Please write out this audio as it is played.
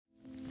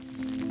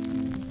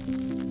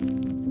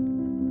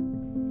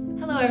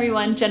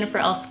everyone, Jennifer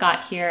L.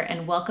 Scott here,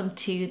 and welcome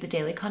to the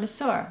Daily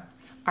Connoisseur.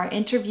 Our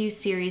interview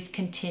series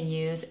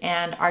continues,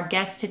 and our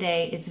guest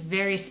today is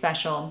very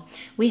special.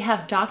 We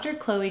have Dr.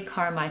 Chloe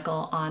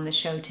Carmichael on the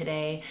show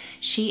today.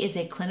 She is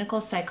a clinical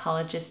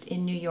psychologist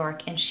in New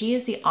York, and she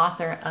is the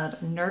author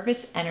of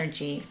Nervous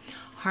Energy: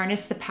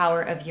 Harness the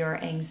Power of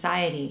Your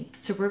Anxiety.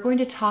 So we're going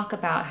to talk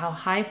about how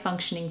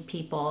high-functioning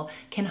people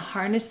can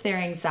harness their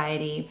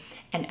anxiety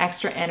and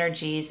extra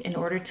energies in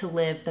order to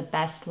live the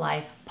best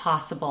life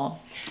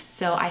possible.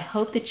 So I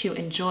hope that you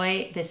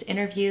enjoy this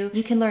interview.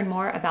 You can learn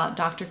more about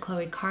Dr.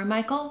 Chloe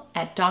Carmichael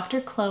at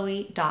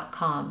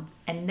drchloe.com.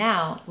 And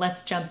now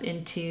let's jump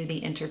into the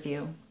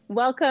interview.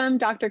 Welcome,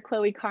 Dr.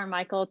 Chloe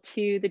Carmichael,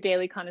 to the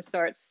Daily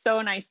Connoisseur. It's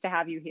so nice to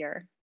have you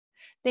here.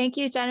 Thank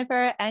you,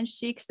 Jennifer and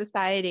Chic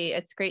Society.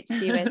 It's great to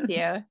be with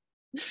you.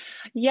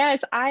 Yes,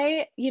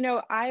 I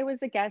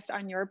was a guest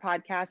on your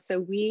podcast, so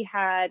we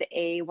had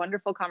a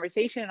wonderful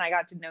conversation and I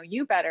got to know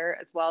you better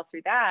as well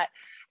through that.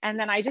 And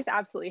then I just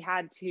absolutely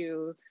had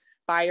to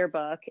buy your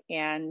book.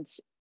 And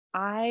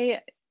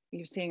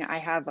you're seeing I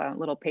have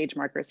little page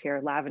markers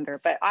here,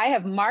 lavender, but I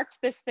have marked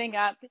this thing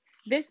up.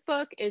 This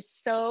book is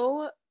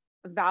so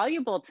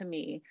valuable to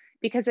me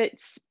because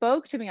it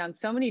spoke to me on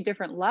so many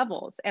different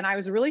levels. And I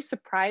was really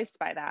surprised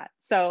by that.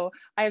 So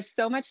I have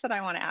so much that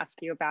I want to ask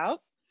you about.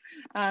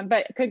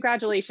 But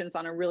congratulations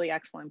on a really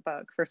excellent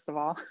book, first of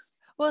all.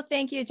 Well,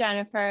 thank you,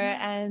 Jennifer.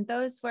 And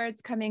those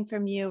words coming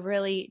from you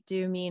really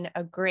do mean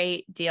a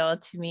great deal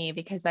to me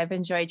because I've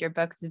enjoyed your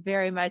books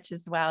very much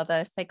as well.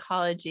 The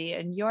psychology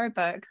in your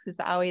books is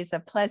always a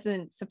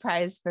pleasant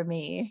surprise for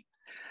me.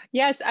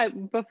 Yes,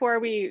 before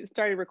we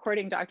started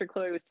recording, Dr.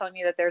 Chloe was telling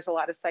me that there's a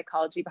lot of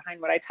psychology behind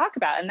what I talk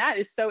about. And that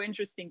is so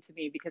interesting to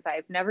me because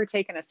I've never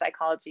taken a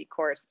psychology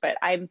course, but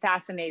I'm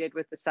fascinated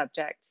with the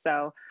subject.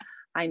 So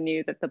I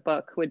knew that the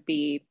book would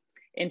be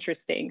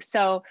interesting.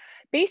 So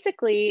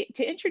basically,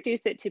 to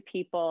introduce it to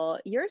people,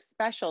 your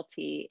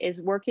specialty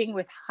is working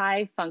with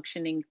high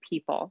functioning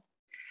people.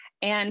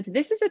 And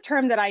this is a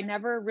term that I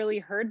never really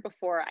heard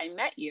before I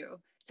met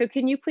you. So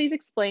can you please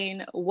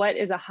explain what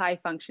is a high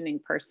functioning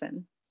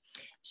person?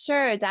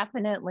 Sure,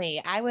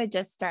 definitely. I would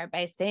just start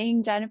by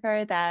saying,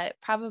 Jennifer, that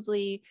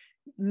probably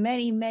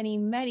many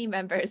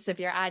members of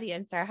your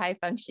audience are high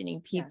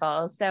functioning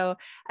people. Yes. So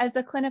as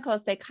a clinical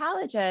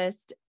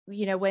psychologist,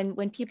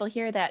 when people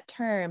hear that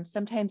term,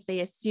 sometimes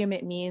they assume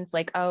it means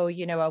like, a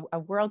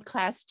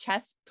world-class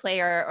chess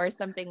player or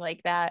something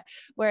like that.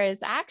 Whereas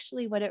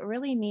actually what it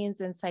really means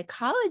in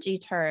psychology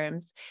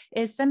terms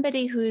is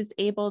somebody who's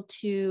able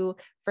to,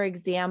 for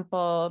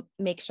example,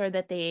 make sure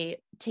that they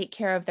take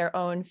care of their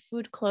own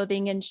food,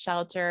 clothing, and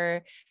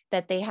shelter,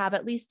 that they have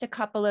at least a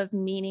couple of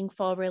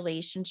meaningful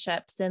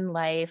relationships in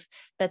life,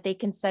 that they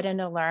can set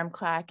an alarm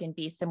clock and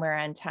be somewhere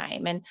on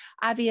time. And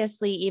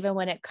obviously, even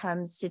when it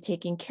comes to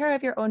taking care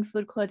of your own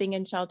food, clothing,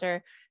 and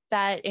shelter,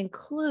 that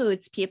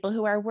includes people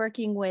who are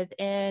working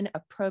within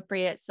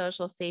appropriate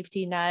social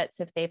safety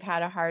nets. If they've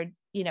had a hard,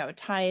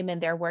 time and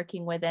they're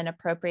working within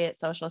appropriate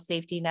social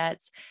safety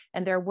nets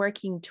and they're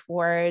working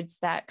towards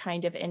that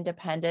kind of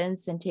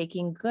independence and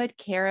taking good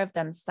care of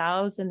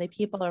themselves and the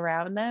people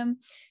around them.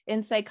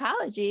 In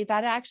psychology,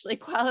 that actually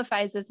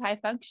qualifies as high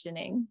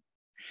functioning.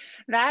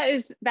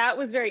 That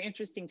was very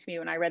interesting to me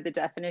when I read the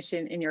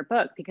definition in your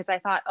book, because I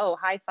thought, oh,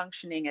 high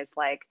functioning is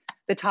like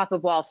the top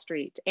of Wall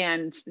Street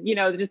and,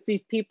 just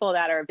these people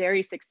that are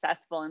very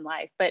successful in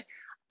life. But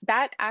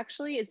that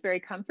actually is very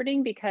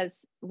comforting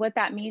because what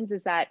that means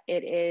is that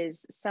it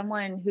is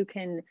someone who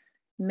can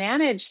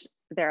manage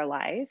their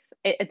life.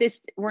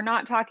 We're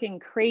not talking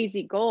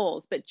crazy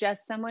goals, but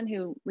just someone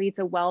who leads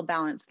a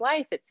well-balanced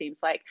life, it seems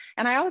like.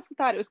 And I also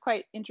thought it was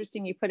quite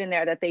interesting you put in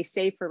there that they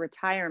save for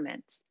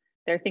retirement.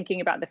 They're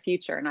thinking about the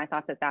future. And I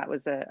thought that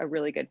was a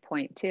really good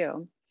point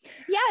too.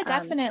 Yeah,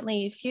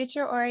 definitely.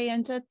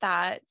 Future-oriented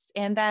thoughts.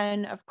 And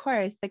then, of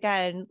course,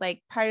 again,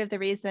 like part of the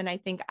reason I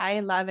think I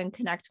love and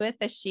connect with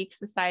the Chic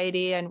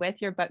Society and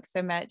with your book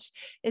so much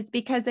is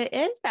because it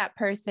is that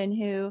person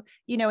who,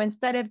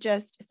 instead of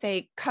just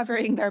say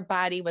covering their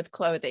body with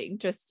clothing,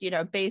 just,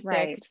 basic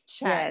right.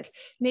 check, yes.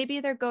 Maybe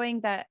they're going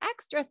the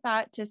extra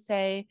thought to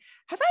say,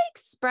 have I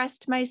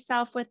expressed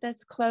myself with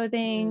this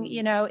clothing?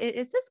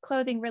 Is this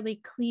clothing really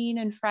clean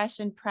and fresh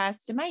and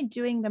pressed? Am I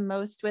doing the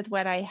most with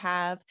what I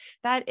have?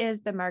 That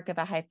is the mark of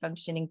a high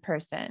functioning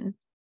person.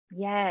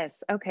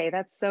 Yes. Okay.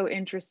 That's so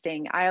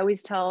interesting. I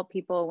always tell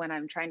people when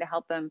I'm trying to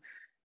help them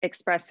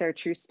express their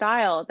true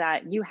style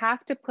that you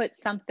have to put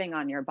something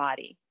on your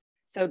body.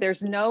 So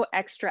there's no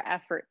extra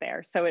effort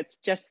there. So it's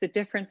just the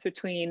difference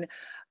between,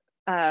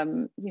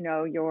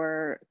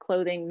 your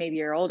clothing, maybe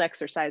your old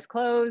exercise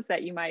clothes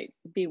that you might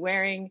be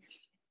wearing,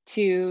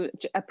 to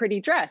a pretty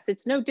dress.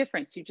 It's no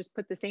difference. You just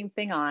put the same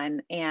thing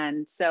on.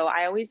 And so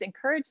I always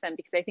encourage them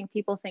because I think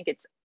people think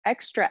it's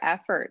extra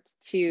effort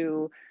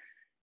to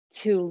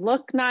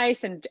look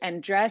nice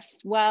and dress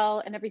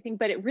well and everything,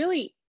 but it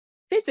really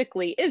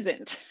physically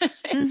isn't.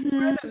 It's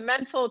more Mm-hmm. the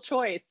mental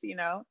choice, you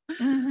know?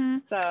 Mm-hmm.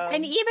 So,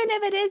 And even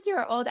if it is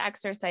your old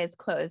exercise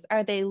clothes,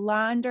 are they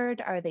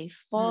laundered? Are they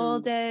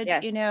folded?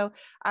 yes.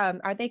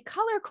 Are they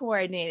color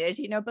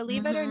coordinated?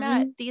 Believe it or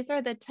not, Hmm. these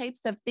are the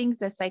types of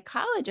things a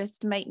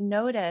psychologist might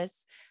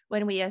notice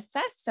when we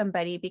assess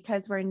somebody,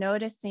 because we're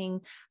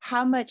noticing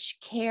how much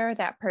care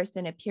that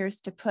person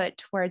appears to put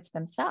towards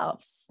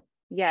themselves.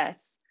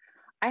 Yes.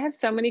 I have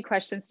so many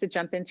questions to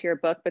jump into your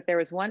book, but there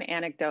was one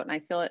anecdote, and I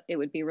feel it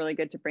would be really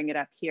good to bring it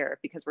up here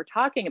because we're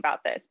talking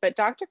about this. But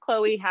Dr.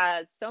 Chloe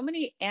has so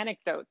many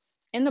anecdotes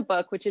in the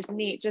book, which is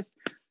neat. Just,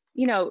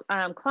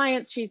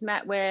 clients she's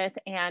met with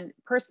and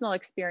personal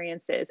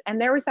experiences. And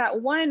there was that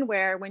one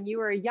where when you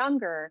were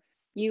younger,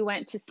 you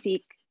went to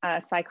seek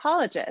a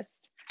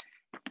psychologist,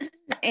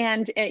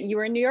 and you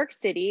were in New York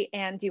City,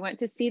 and you went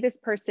to see this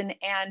person,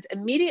 and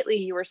immediately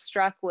you were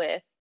struck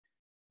with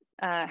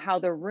how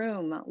the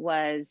room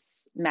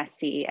was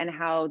messy and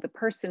how the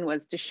person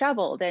was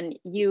disheveled. And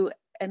you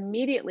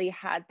immediately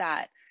had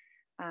that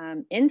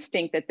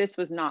instinct that this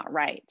was not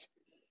right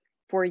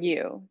for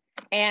you.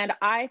 And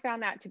I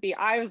found that to be,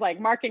 I was like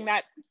marking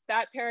that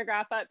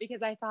paragraph up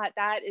because I thought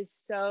that is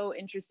so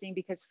interesting,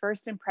 because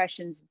first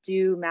impressions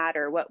do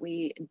matter. What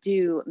we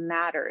do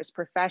matters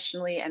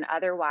professionally and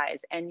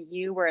otherwise. And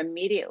you were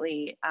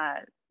immediately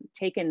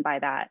taken by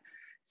that.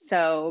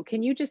 So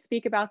can you just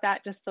speak about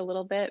that just a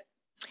little bit?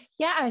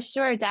 Yeah,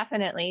 sure,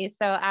 definitely.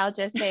 So I'll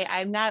just say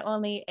I'm not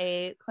only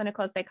a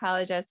clinical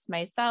psychologist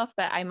myself,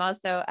 but I'm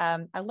also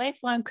a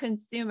lifelong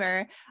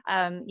consumer,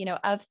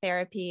 of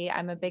therapy.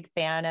 I'm a big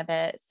fan of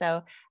it.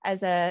 So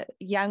as a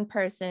young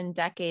person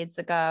decades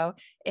ago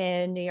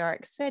in New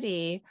York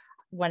City,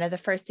 one of the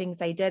first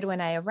things I did when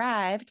I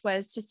arrived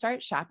was to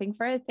start shopping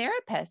for a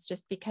therapist,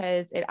 just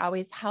because it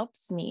always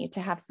helps me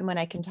to have someone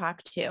I can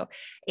talk to.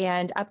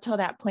 And up till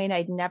that point,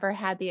 I'd never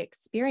had the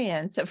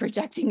experience of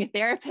rejecting a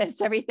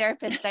therapist. Every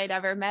therapist I'd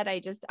ever met,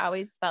 I just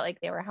always felt like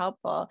they were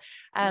helpful.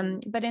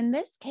 But in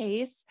this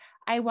case,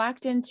 I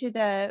walked into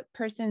the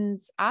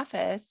person's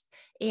office,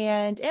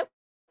 and it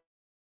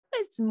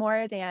was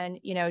more than,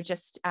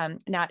 just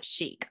not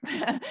chic.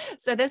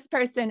 So this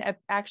person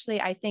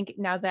actually, I think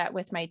now that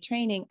with my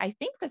training, I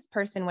think this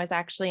person was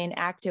actually an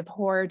active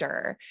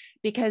hoarder,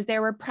 because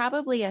there were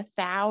probably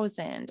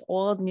 1,000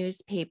 old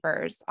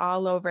newspapers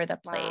all over the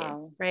place.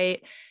 Wow.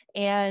 Right.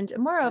 And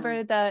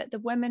moreover, Yeah. the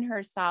woman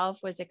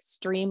herself was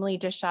extremely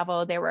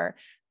disheveled. There were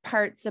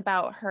parts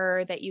about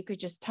her that you could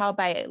just tell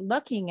by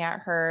looking at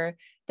her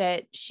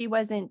that she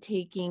wasn't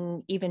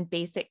taking even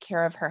basic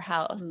care of her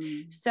health.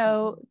 Mm-hmm.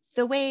 So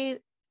the way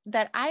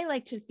that I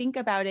like to think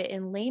about it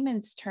in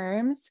layman's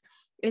terms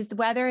is,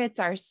 whether it's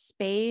our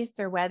space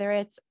or whether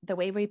it's the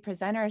way we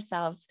present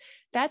ourselves,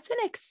 that's an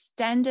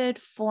extended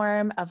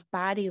form of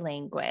body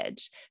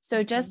language.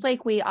 So just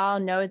like we all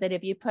know that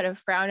if you put a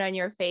frown on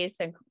your face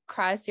and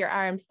cross your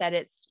arms, that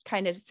it's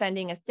kind of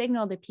sending a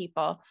signal to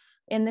people.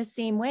 In the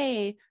same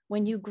way,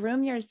 when you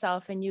groom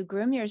yourself and you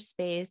groom your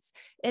space,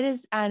 it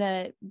is on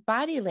a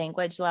body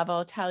language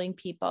level telling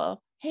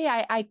people, hey,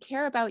 I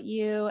care about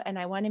you and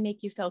I want to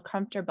make you feel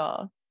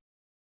comfortable.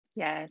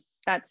 Yes,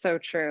 that's so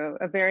true.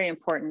 A very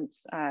important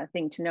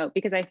thing to note,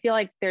 because I feel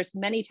like there's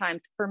many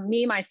times for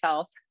me,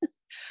 myself,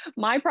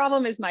 my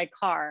problem is my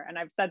car. And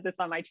I've said this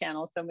on my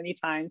channel so many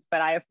times,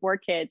 but I have 4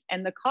 kids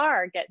and the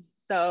car gets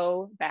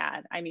so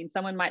bad. I mean,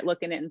 someone might look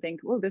in it and think,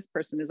 oh, this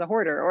person is a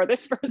hoarder, or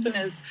this person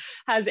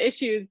has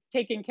issues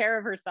taking care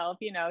of herself,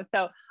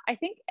 So I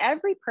think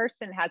every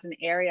person has an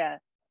area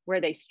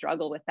where they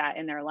struggle with that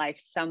in their life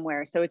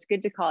somewhere. So it's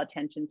good to call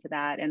attention to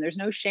that. And there's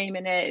no shame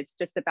in it. It's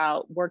just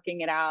about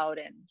working it out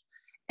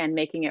and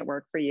making it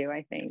work for you,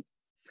 I think.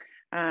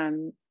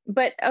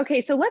 But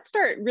okay, so let's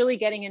start really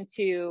getting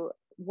into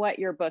what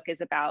your book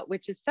is about,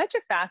 which is such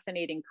a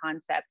fascinating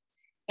concept.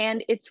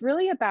 And it's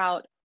really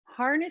about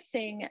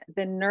harnessing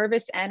the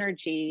nervous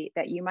energy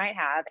that you might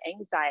have,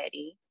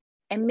 anxiety,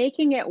 and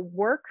making it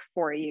work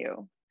for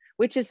you,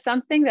 which is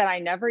something that I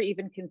never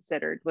even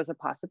considered was a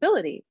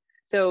possibility.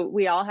 So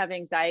we all have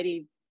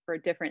anxiety for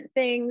different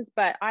things,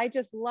 but I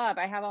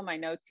have all my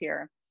notes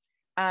here.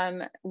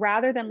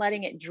 Rather than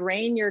letting it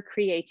drain your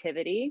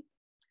creativity,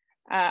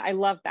 I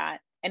love that,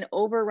 and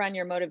overrun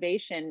your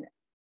motivation,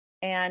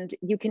 and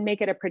you can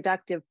make it a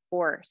productive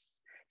force.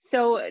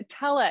 So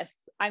tell us,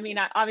 I mean,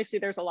 obviously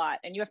there's a lot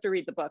and you have to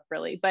read the book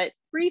really, but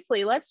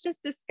briefly, let's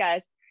just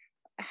discuss,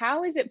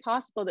 how is it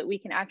possible that we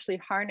can actually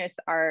harness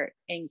our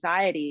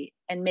anxiety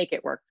and make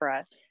it work for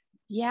us?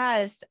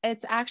 Yes,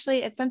 it's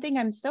something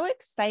I'm so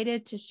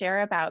excited to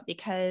share about,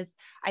 because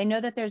I know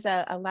that there's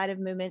a lot of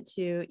movement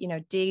to,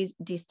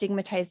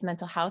 destigmatize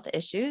mental health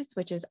issues,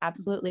 which is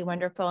absolutely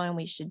wonderful. And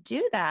we should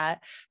do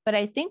that. But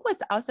I think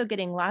what's also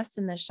getting lost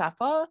in the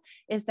shuffle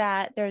is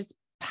that there's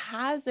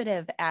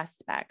positive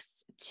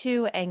aspects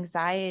to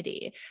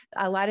anxiety.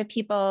 A lot of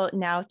people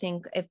now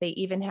think, if they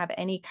even have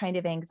any kind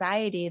of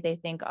anxiety, they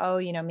think, oh,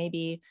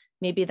 maybe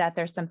that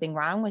there's something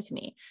wrong with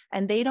me.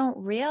 And they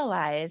don't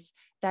realize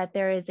that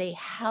there is a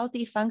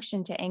healthy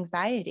function to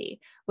anxiety,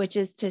 which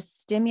is to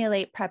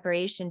stimulate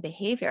preparation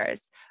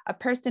behaviors. A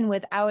person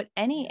without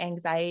any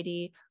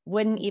anxiety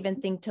wouldn't even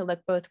think to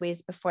look both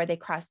ways before they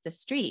cross the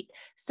street.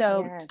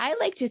 So Yes. I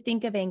like to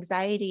think of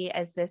anxiety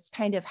as this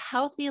kind of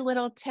healthy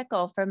little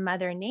tickle from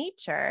Mother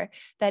Nature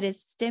that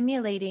is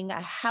stimulating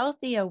a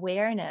healthy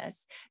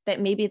awareness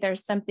that maybe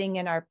there's something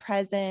in our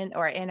present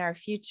or in our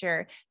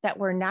future that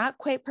we're not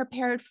quite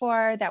prepared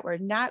for, that we're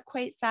not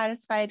quite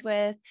satisfied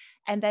with.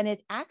 And then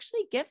it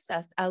actually gives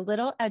us a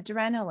little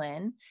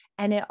adrenaline,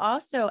 and it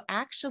also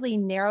actually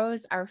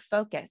narrows our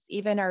focus.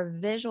 Even our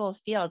visual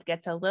field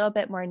gets a little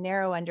bit more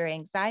narrow under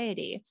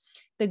anxiety.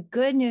 The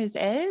good news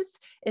is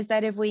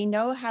that if we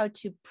know how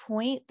to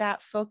point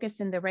that focus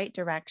in the right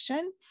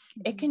direction,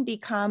 it can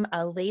become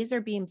a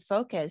laser beam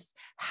focus,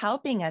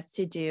 helping us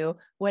to do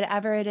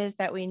whatever it is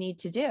that we need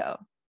to do.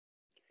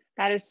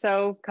 That is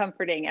so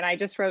comforting. And I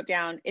just wrote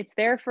down, it's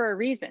there for a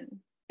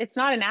reason. It's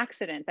not an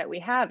accident that we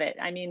have it.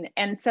 I mean,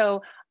 and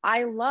so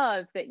I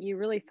love that you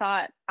really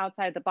thought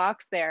outside the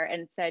box there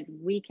and said,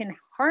 we can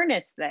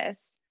harness this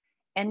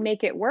and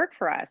make it work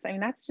for us. I mean,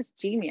 that's just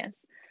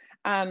genius.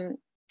 Well,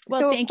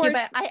 so thank you.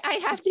 But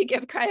I have to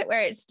give credit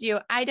where it's due.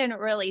 I didn't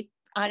really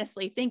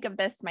honestly think of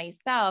this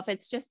myself.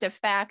 It's just a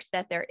fact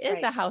that there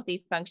is a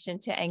healthy function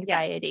to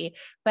anxiety,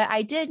 but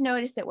I did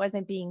notice it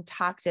wasn't being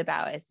talked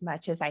about as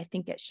much as I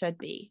think it should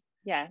be.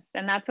 Yes.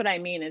 And that's what I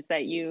mean, is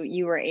that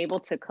you were able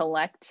to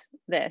collect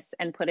this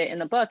and put it in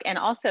the book. And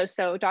also,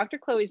 so Dr.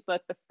 Chloe's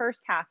book, the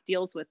first half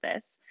deals with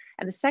this,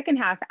 and the second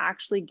half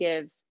actually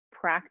gives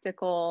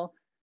practical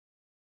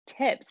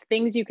tips,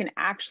 things you can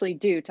actually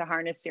do to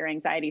harness your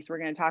anxiety. So we're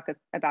going to talk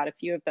about a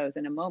few of those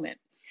in a moment.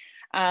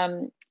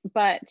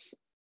 But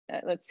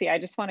let's see, I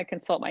just want to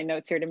consult my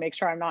notes here to make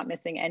sure I'm not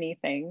missing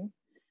anything.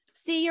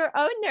 See, your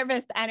own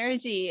nervous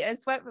energy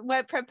is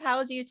what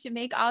propelled you to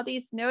make all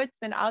these notes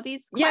and all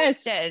these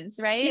questions,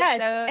 right? Yes.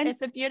 So and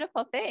it's a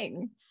beautiful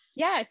thing.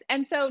 Yes.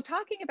 And so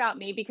talking about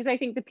me, because I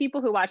think the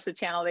people who watch the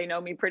channel, they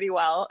know me pretty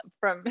well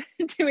from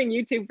doing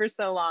YouTube for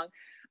so long.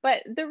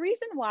 But the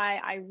reason why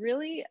I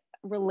really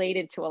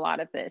related to a lot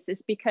of this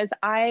is because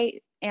I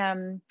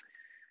have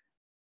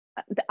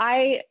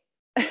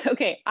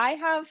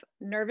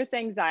nervous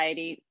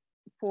anxiety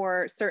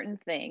for certain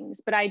things,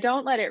 but I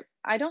don't let it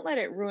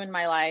ruin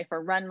my life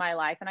or run my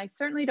life. And I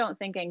certainly don't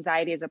think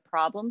anxiety is a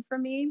problem for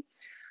me.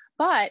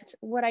 But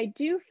what I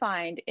do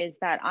find is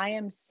that I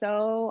am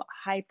so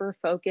hyper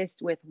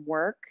focused with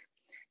work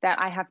that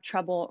I have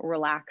trouble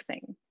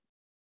relaxing.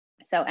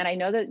 So, and I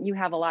know that you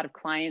have a lot of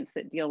clients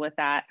that deal with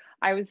that.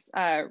 I was,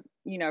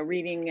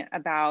 reading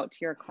about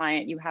your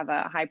client. You have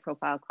a high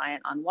profile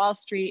client on Wall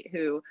Street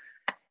who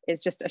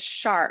is just a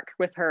shark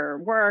with her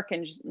work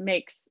and just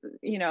makes,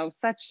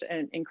 such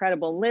an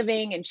incredible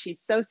living. And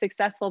she's so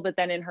successful, but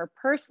then in her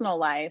personal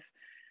life,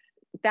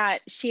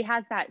 that she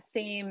has that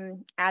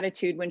same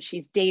attitude when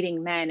she's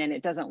dating men and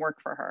it doesn't work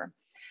for her,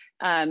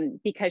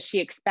 because she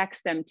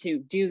expects them to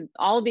do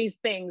all these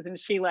things and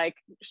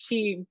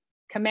she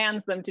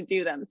commands them to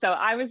do them. So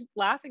I was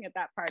laughing at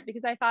that part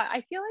because I thought,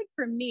 I feel like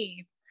for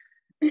me,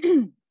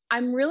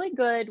 I'm really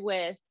good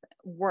with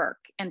work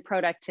and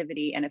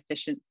productivity and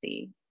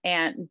efficiency.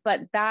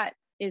 But that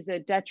is a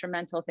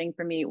detrimental thing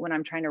for me when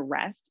I'm trying to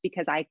rest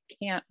because I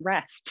can't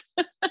rest.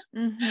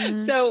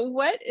 Mm-hmm. So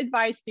what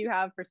advice do you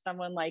have for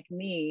someone like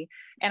me?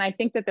 And I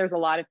think that there's a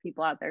lot of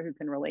people out there who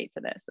can relate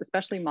to this,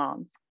 especially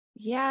moms.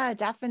 Yeah,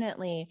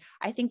 definitely.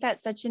 I think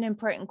that's such an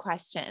important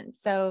question.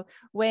 So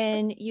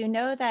when you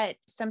know that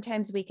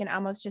sometimes we can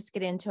almost just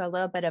get into a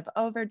little bit of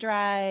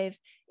overdrive,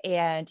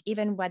 and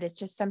even what is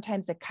just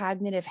sometimes a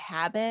cognitive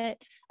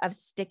habit of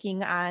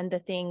sticking on the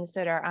things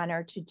that are on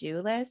our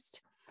to-do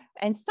list.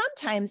 And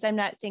sometimes, I'm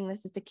not saying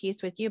this is the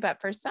case with you, but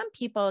for some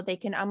people, they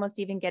can almost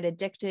even get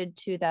addicted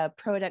to the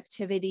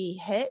productivity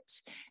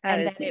hit.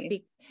 And then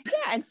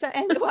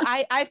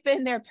I've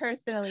been there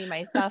personally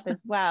myself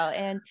as well.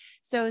 And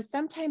so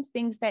sometimes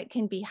things that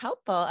can be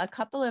helpful, a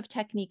couple of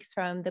techniques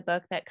from the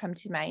book that come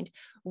to mind.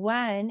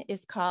 One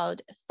is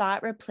called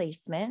thought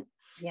replacement.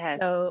 Yes.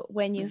 So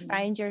when you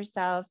find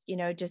yourself,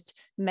 just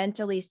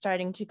mentally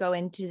starting to go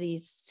into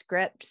these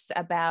scripts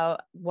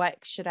about what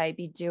should I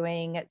be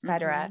doing, et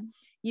cetera,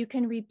 you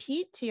can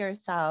repeat to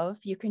yourself,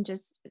 you can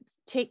just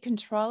take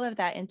control of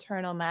that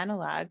internal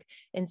monologue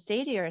and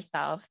say to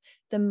yourself,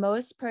 the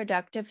most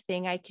productive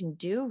thing I can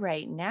do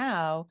right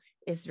now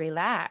is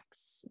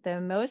relax. The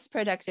most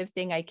productive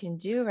thing I can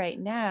do right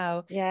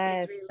now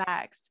is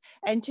relax.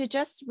 And to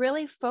just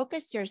really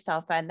focus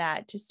yourself on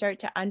that, to start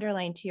to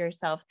underline to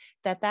yourself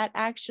that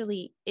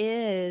actually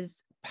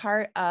is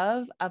part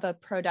of a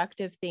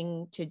productive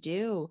thing to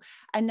do.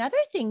 Another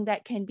thing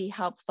that can be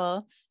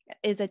helpful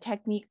is a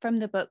technique from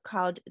the book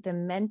called the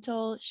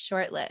mental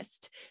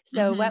shortlist.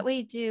 So what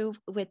we do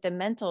with the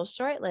mental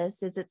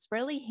shortlist is it's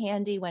really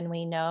handy when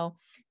we know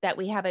that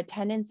we have a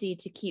tendency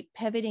to keep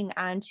pivoting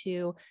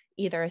onto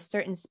either a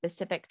certain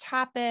specific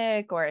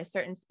topic or a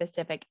certain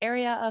specific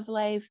area of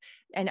life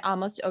and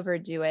almost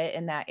overdo it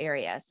in that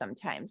area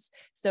sometimes.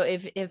 So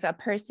if a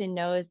person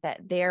knows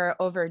that their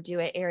overdo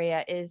it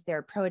area is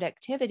their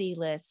productivity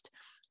list,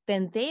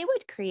 then they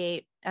would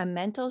create a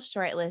mental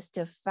short list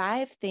of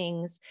 5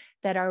 things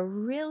that are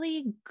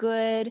really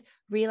good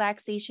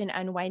relaxation,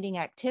 unwinding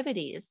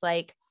activities,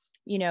 like,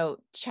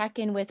 check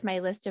in with my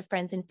list of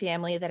friends and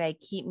family that I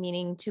keep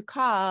meaning to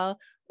call,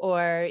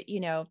 or,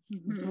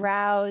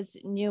 browse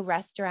new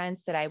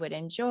restaurants that I would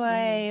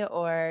enjoy,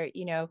 or,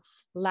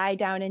 lie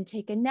down and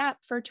take a nap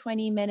for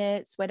 20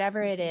 minutes,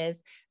 whatever it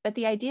is. But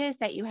the idea is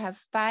that you have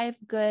 5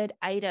 good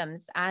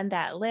items on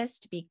that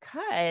list,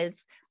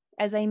 because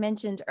as I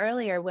mentioned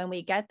earlier, when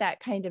we get that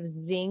kind of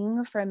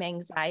zing from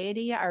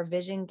anxiety, our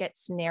vision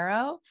gets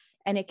narrow,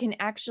 and it can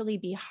actually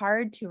be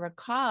hard to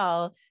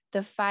recall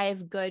the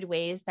 5 good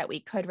ways that we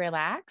could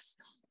relax.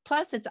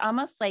 Plus, it's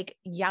almost like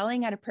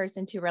yelling at a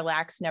person to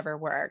relax never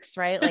works,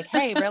 right? Like,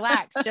 hey,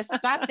 relax, just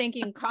stop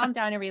thinking, calm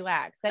down and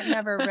relax. That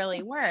never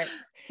really works.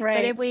 Right.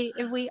 But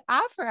if we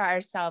offer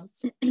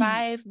ourselves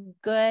 5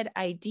 good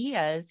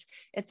ideas,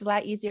 it's a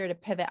lot easier to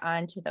pivot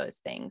on to those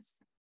things.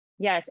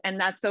 Yes. And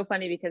that's so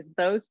funny because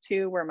those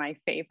 2 were my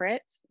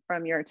favorite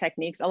from your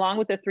techniques, along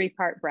with the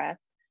 3-part breath.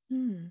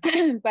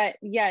 But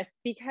yes,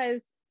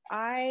 because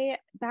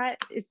that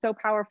is so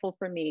powerful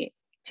for me,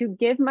 to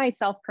give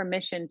myself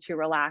permission to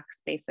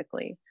relax,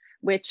 basically,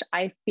 which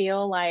I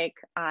feel like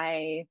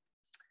I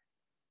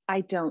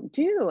don't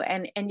do.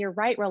 And you're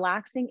right,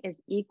 relaxing is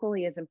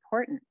equally as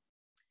important.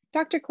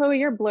 Dr. Chloe,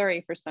 you're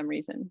blurry for some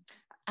reason.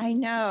 I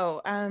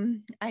know. There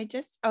I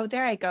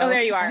go. Oh,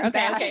 there you are. I'm Okay.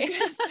 back. Okay.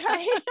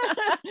 Sorry.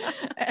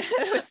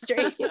 It was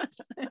strange.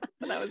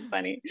 That was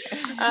funny.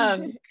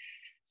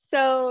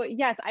 So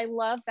yes, I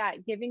love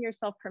that, giving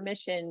yourself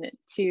permission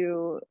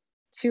to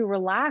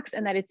relax,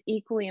 and that it's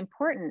equally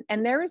important.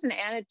 And there is an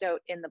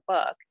anecdote in the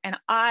book, and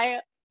I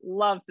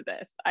loved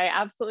this. I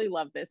absolutely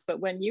love this. But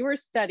when you were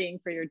studying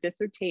for your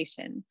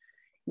dissertation,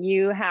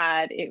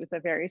 it was a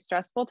very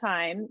stressful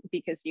time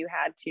because you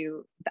had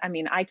to,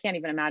 I can't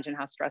even imagine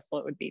how stressful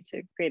it would be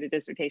to create a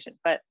dissertation,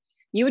 but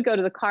you would go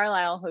to the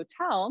Carlisle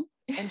Hotel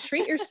and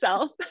treat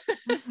yourself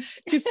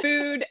to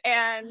food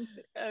and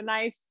a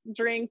nice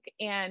drink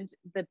and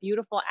the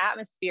beautiful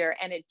atmosphere.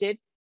 And it did,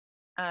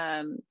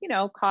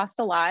 cost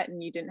a lot,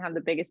 and you didn't have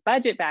the biggest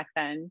budget back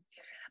then,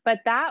 but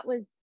that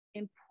was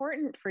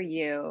important for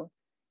you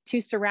to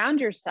surround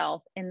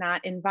yourself in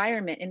that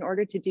environment in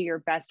order to do your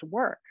best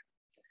work.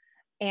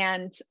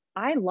 And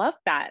I love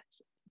that,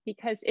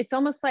 because it's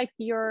almost like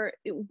we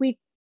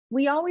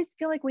always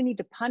feel like we need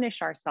to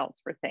punish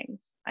ourselves for things,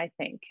 I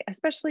think,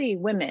 especially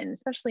women,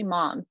 especially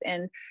moms.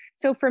 And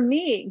so for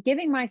me,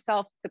 giving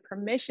myself the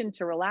permission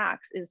to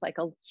relax is like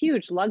a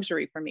huge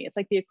luxury for me. It's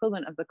like the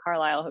equivalent of the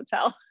Carlisle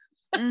Hotel,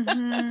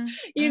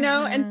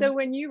 And so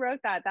when you wrote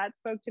that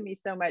spoke to me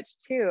so much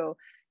too.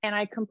 And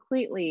I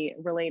completely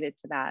related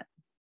to that.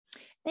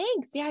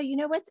 Thanks. Yeah.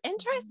 What's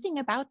interesting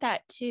about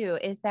that too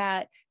is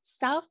that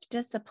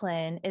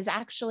self-discipline is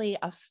actually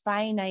a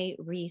finite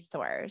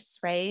resource,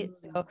 right?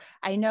 So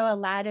I know a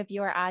lot of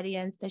your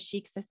audience, the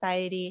Chic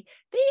Society,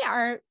 they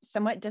are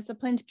somewhat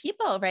disciplined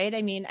people, right?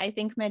 I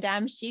think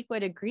Madame Chic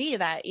would agree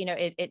that,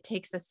 it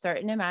takes a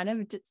certain amount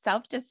of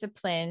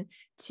self-discipline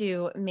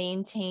to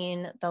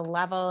maintain the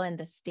level and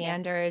the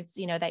standards,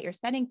 that you're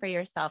setting for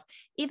yourself,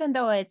 even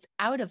though it's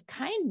out of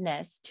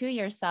kindness to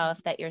yourself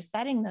that you're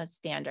setting those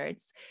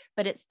standards,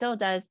 but it still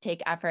does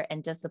take effort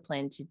and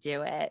discipline to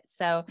do it.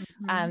 So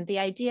the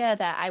idea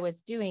that I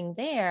was doing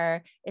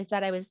there is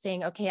that I was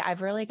saying, okay,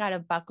 I've really got to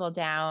buckle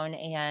down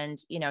and,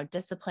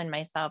 discipline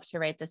myself to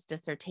write this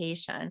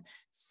dissertation.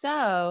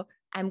 So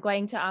I'm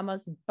going to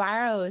almost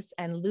borrow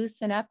and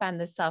loosen up on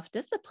the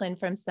self-discipline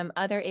from some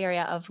other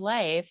area of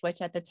life,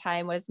 which at the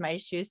time was my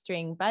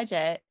shoestring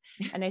budget.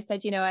 And I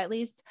said, at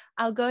least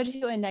I'll go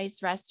to a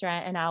nice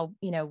restaurant and I'll,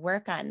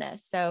 work on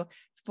this. So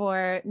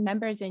for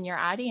members in your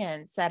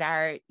audience that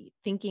are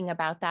thinking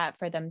about that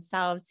for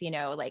themselves,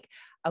 like,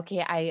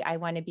 okay, I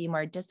want to be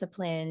more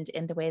disciplined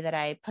in the way that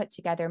I put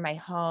together my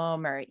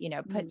home, or,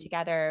 put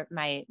together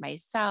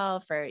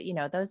myself, or,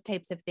 those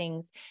types of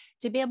things,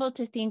 to be able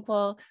to think,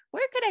 well,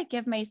 where could I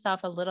give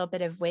myself a little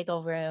bit of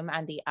wiggle room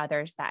on the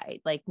other side?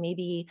 Like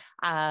maybe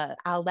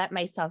I'll let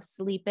myself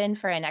sleep in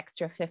for an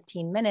extra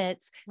 15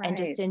 minutes and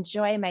just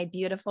enjoy my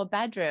beautiful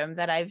bedroom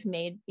that I've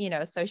made,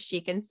 so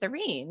chic and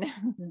serene.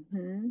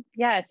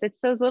 Yes,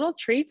 it's those little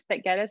treats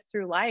that get us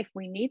through life.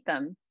 We need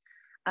them.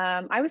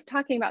 I was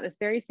talking about this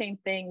very same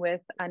thing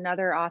with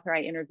another author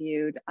I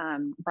interviewed,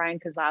 Brian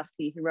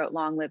Kozlowski, who wrote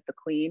Long Live the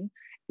Queen.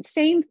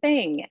 Same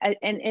thing. And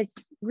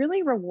it's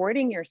really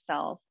rewarding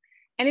yourself.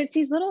 And it's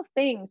these little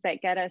things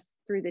that get us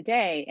through the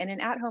day. And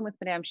in At Home with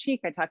Madame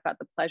Chic, I talk about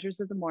the pleasures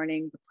of the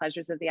morning, the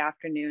pleasures of the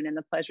afternoon, and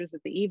the pleasures of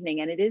the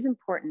evening. And it is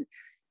important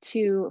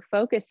to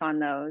focus on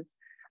those,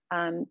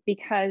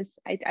 because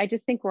I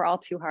just think we're all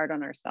too hard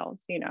on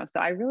ourselves, So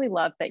I really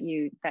love that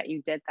you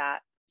did that.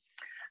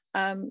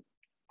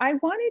 I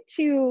wanted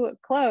to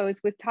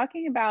close with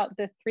talking about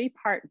the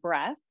 3-part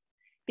breath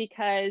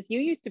because you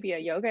used to be a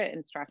yoga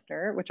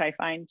instructor, which I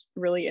find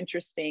really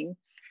interesting.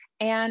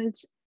 And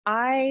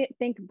I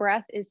think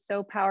breath is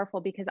so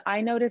powerful because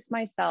I notice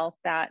myself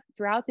that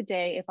throughout the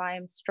day, if I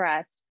am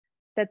stressed,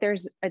 that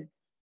there's a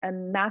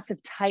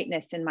massive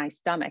tightness in my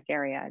stomach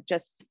area.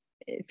 Just,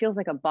 it feels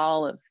like a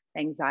ball of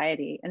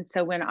anxiety. And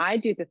so when I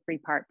do the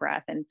 3-part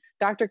breath, and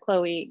Dr.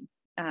 Chloe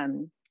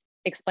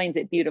explains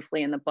it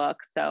beautifully in the book,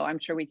 so I'm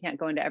sure we can't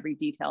go into every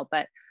detail,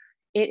 but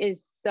it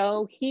is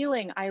so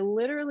healing. I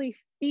literally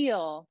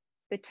feel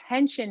the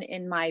tension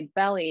in my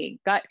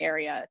belly, gut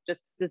area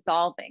just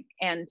dissolving.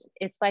 And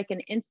it's like an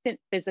instant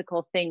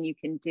physical thing you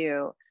can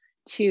do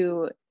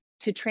to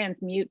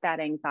transmute that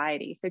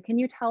anxiety. So can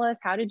you tell us,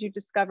 how did you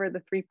discover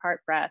the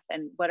 3-part breath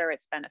and what are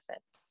its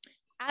benefits?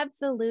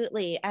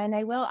 Absolutely. And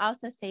I will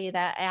also say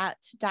that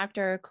at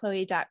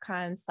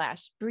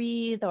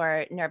drchloe.com/breathe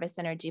or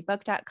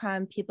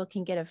nervousenergybook.com, people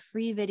can get a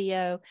free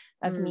video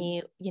of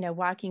me,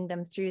 walking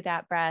them through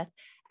that breath.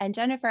 And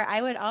Jennifer,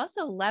 I would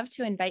also love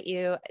to invite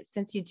you,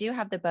 since you do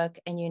have the book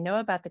and you know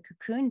about the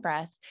cocoon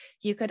breath,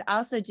 you could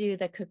also do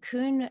the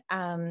cocoon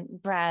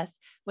breath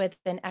with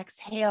an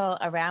exhale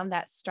around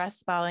that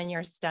stress ball in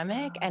your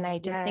stomach. And I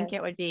just think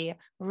it would be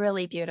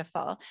really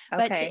beautiful.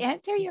 Okay. But to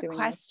answer your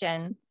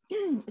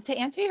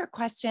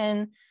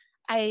question,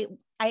 I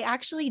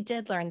actually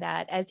did learn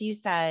that, as you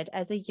said,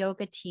 as a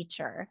yoga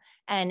teacher,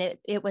 and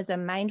it was a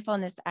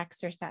mindfulness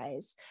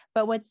exercise.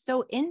 But what's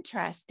so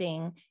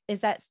interesting is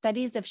that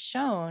studies have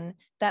shown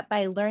that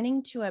by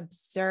learning to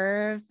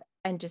observe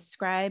and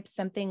describe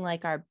something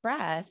like our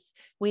breath,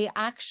 we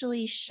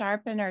actually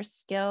sharpen our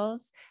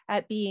skills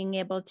at being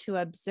able to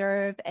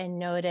observe and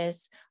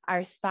notice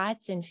our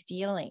thoughts and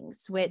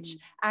feelings, which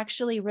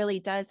actually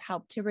really does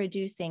help to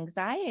reduce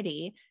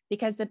anxiety,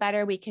 because the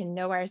better we can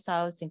know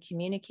ourselves and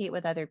communicate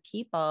with other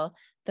people,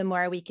 the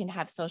more we can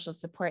have social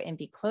support and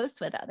be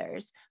close with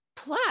others.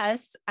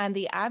 Plus, on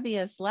the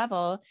obvious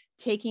level,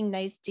 taking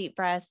nice deep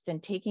breaths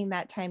and taking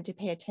that time to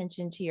pay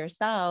attention to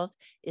yourself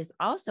is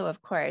also,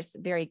 of course,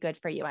 very good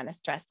for you on a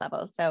stress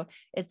level. So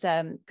it's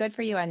good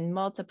for you on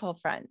multiple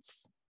fronts.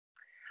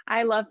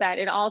 I love that.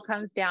 It all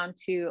comes down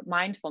to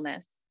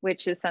mindfulness,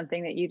 which is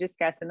something that you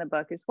discuss in the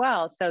book as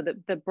well. So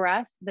the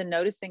breath, the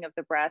noticing of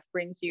the breath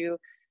brings you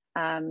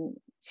to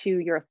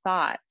your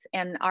thoughts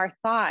and our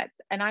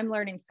thoughts. And I'm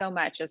learning so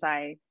much as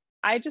I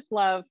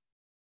love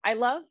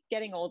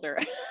getting older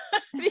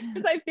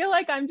because I feel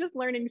like I'm just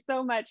learning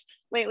so much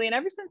lately. And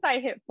ever since I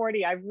hit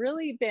 40, I've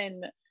really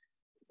been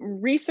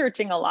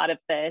researching a lot of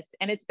this,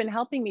 and it's been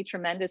helping me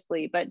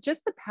tremendously, but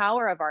just the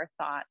power of our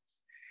thoughts.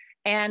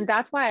 And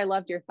that's why I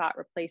loved your thought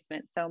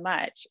replacement so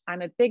much.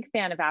 I'm a big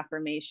fan of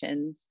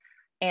affirmations.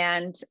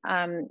 And,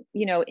 I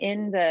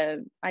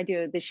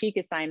do the Chic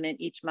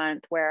assignment each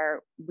month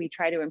where we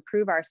try to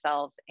improve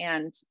ourselves.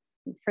 And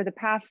for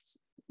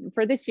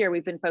this year,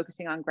 we've been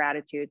focusing on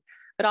gratitude,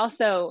 but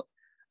also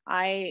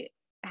I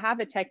have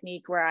a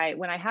technique where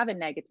when I have a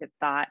negative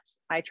thought,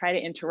 I try to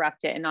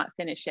interrupt it and not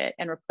finish it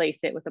and replace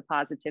it with a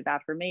positive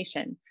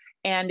affirmation.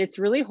 And it's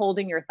really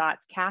holding your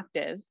thoughts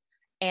captive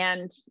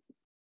and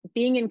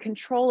being in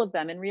control of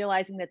them and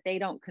realizing that they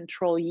don't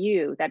control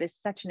you. That is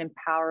such an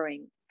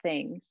empowering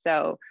thing.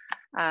 So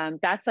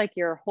that's like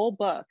your whole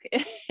book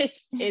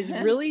is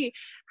really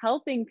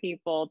helping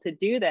people to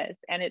do this.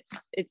 And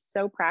it's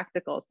so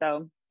practical.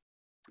 So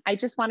I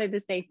just wanted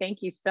to say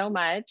thank you so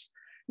much,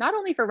 not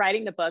only for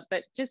writing the book,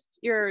 but just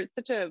you're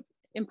such a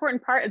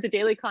important part of the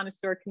Daily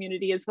Connoisseur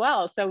community as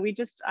well. So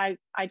I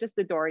just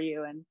adore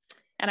you. And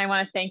I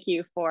want to thank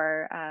you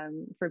for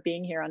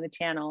being here on the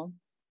channel.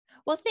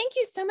 Well, thank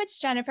you so much,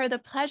 Jennifer. The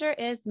pleasure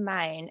is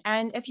mine.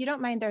 And if you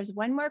don't mind, there's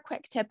one more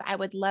quick tip I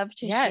would love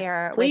to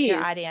share with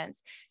your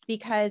audience,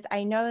 because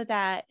I know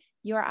that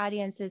your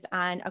audience is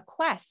on a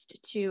quest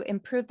to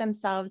improve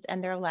themselves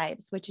and their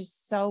lives, which is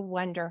so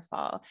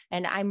wonderful.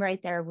 And I'm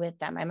right there with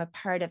them. I'm a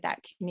part of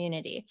that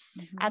community.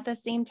 At the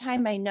same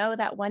time, I know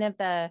that one of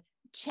the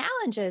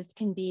challenges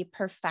can be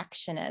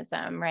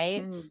perfectionism,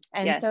 right?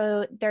 And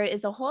so there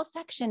is a whole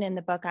section in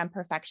the book on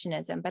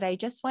perfectionism, but I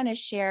just want to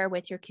share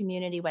with your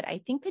community what I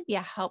think could be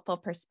a helpful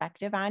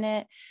perspective on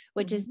it,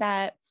 which is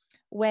that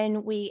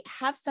when we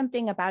have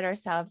something about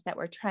ourselves that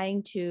we're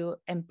trying to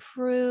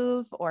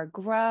improve or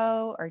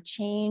grow or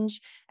change,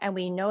 and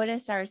we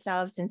notice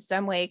ourselves in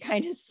some way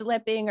kind of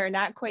slipping or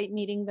not quite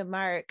meeting the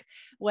mark,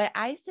 what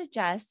I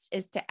suggest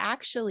is to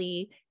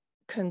actually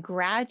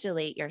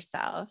congratulate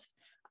yourself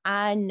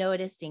on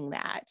noticing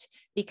that.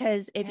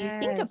 Because if you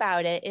think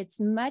about it, it's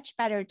much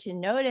better to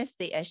notice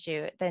the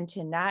issue than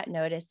to not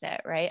notice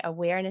it, right?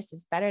 Awareness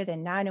is better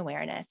than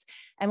non-awareness.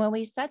 And when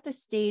we set the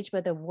stage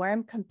with a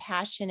warm,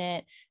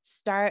 compassionate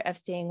start of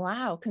saying,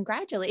 wow,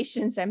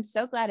 congratulations, I'm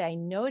so glad I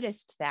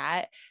noticed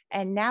that.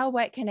 And now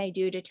what can I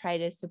do to try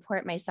to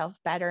support myself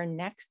better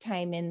next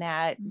time in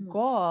that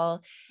goal?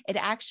 It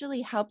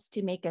actually helps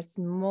to make us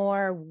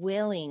more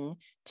willing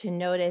to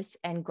notice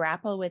and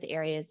grapple with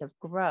areas of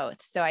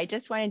growth. So I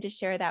just wanted to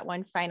share that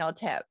one final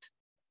tip.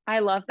 I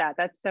love that.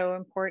 That's so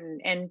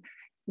important. And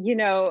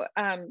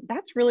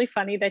That's really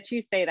funny that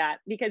you say that,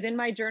 because in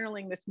my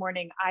journaling this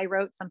morning, I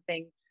wrote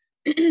something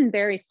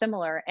very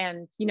similar.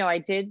 And,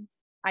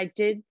 I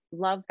did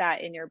love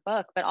that in your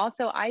book, but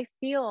also I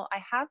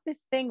have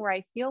this thing where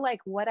I feel like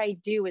what I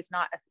do is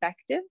not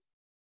effective.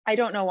 I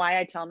don't know why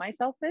I tell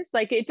myself this.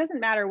 Like, it doesn't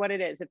matter what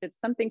it is, if it's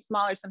something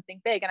small or something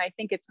big, and I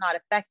think it's not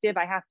effective,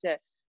 I have to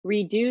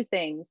redo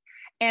things.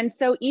 And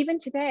so even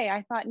today,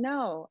 I thought,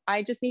 no,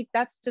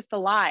 that's just a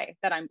lie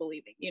that I'm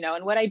believing,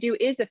 and what I do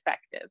is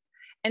effective.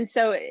 And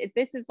so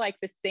this is like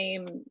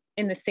in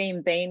the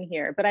same vein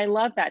here. But I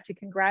love that, to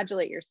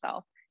congratulate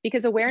yourself,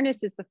 because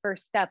awareness is the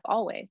first step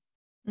always,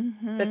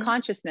 the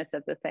consciousness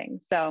of the thing.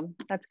 So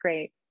that's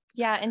great.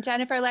 Yeah. And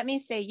Jennifer, let me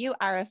say you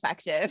are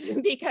effective,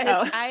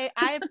 because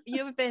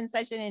you've been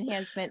such an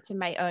enhancement to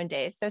my own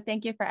day. So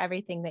thank you for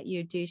everything that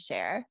you do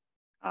share.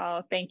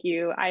 Oh, thank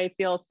you. I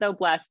feel so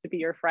blessed to be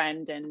your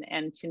friend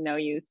and to know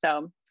you.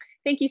 So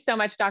thank you so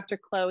much, Dr.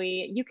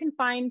 Chloe. You can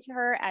find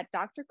her at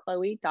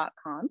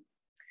drchloe.com.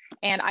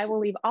 And I will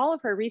leave all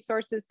of her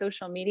resources,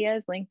 social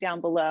medias linked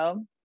down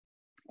below.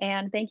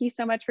 And thank you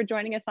so much for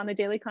joining us on the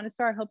Daily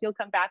Connoisseur. I hope you'll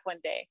come back one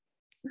day.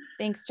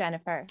 Thanks,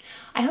 Jennifer.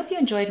 I hope you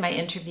enjoyed my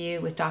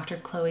interview with Dr.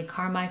 Chloe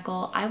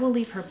Carmichael. I will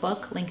leave her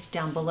book linked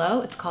down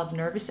below. It's called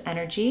Nervous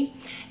Energy.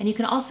 And you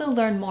can also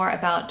learn more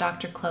about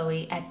Dr.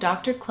 Chloe at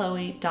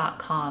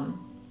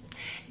drchloe.com.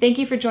 Thank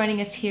you for joining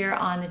us here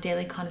on the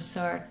Daily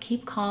Connoisseur.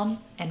 Keep calm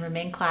and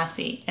remain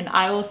classy. And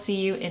I will see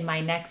you in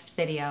my next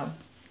video.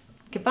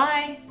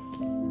 Goodbye.